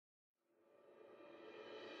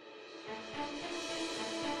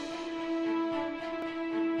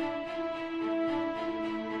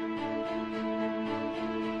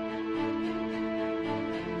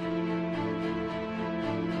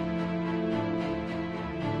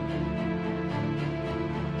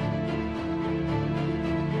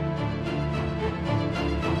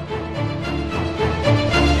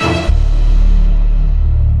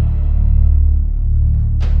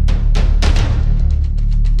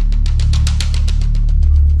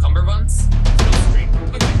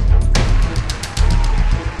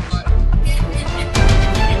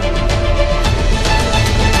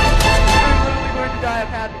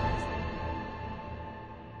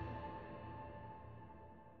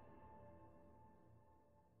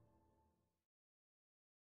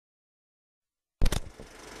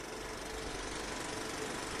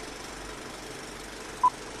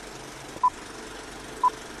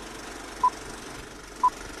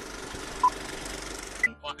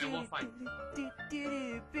we'll find.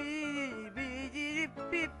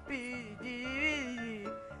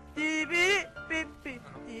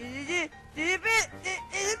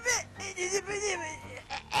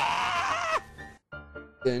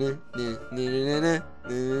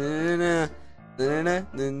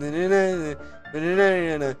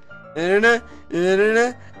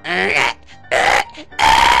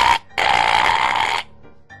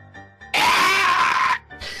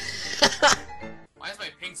 Why is my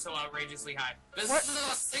ping so outrageously high? This is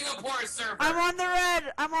a Singapore server! I'm on the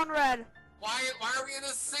red! I'm on red! Why are we in a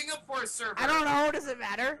Singapore server? I don't know, does it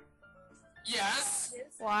matter? Yes!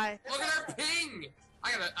 Why? Look at our ping!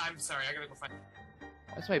 I'm sorry, I gotta go find.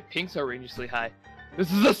 Why is my ping so outrageously high?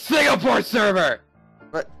 This is a Singapore server!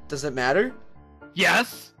 What? Does it matter?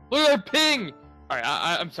 Yes! Look at our ping! Alright,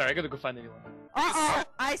 I'm sorry, I gotta go find anyone. Uh-oh!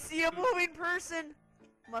 I see a moving person!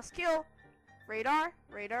 Must kill. Radar?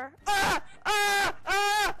 Radar? Ah! Ah!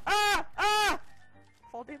 Ah! Ah! Ah!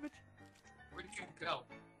 Fall damage. Where did you go?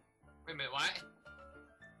 Wait a minute, what?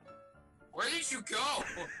 Where did you go?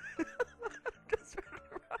 Just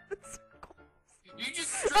running around in circles. You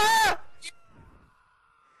just Ah!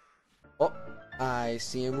 Oh, I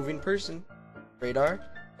see a moving person. Radar?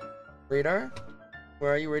 Radar?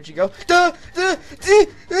 Where are you? Where'd you go?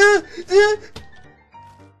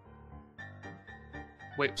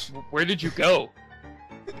 Wait, where did you go?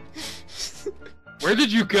 Where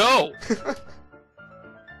did you go?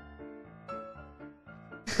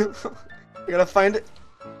 I gotta find it.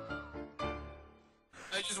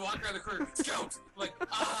 I just walked around the corner. Scout! Like,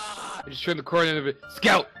 ah! I just turned the corner of it.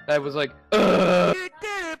 Scout! I was like,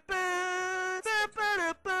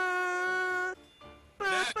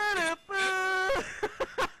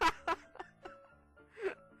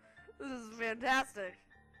 This is fantastic.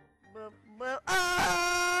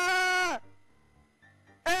 Ah!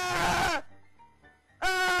 Ah!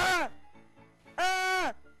 Ah!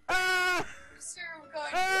 Ah! Ah! Sir, I'm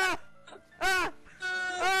going. Ah! Ah!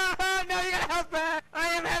 Ah! No, you gotta help back! I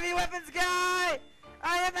am heavy weapons guy!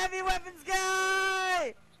 I am heavy weapons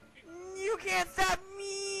guy! You can't stop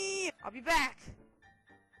me! I'll be back!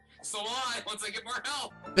 So will I, once I get more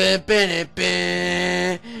help!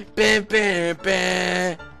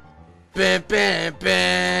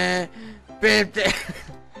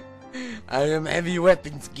 I am heavy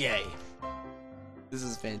weapons guy. This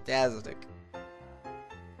is fantastic.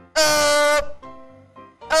 Up!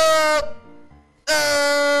 Up!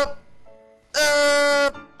 Up!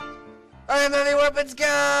 Up! I am heavy weapons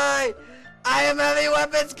guy! I am heavy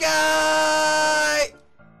weapons guy!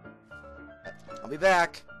 I'll be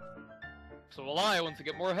back. so will I once I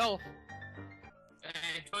get more health. I'm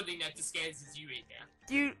totally not as scared as you right now.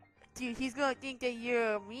 Dude, he's gonna think that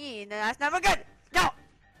you're mean, and that's never good! No!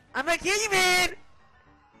 I'm gonna kill you, man!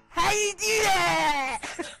 How you do that?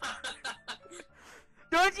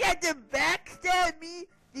 Don't you have to backstab me?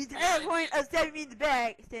 The entire point of stabbing me in the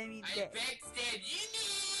back is stabbing me in I the back. backstab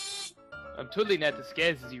you! I'm totally not as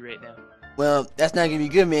scared as you right now. Well, that's not gonna be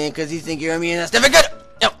good, man, because you think you're me and that's never good!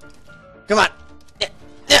 No! Come on! Yeah,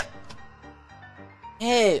 yeah.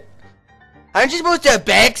 Hey! Aren't you supposed to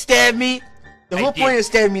backstab me? The whole point is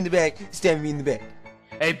stabbing me in the back, stabbing me in the back.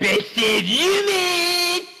 I backstab you,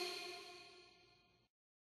 man!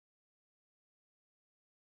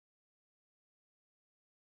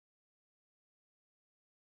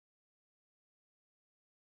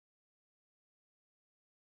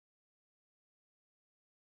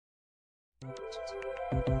 Thank you.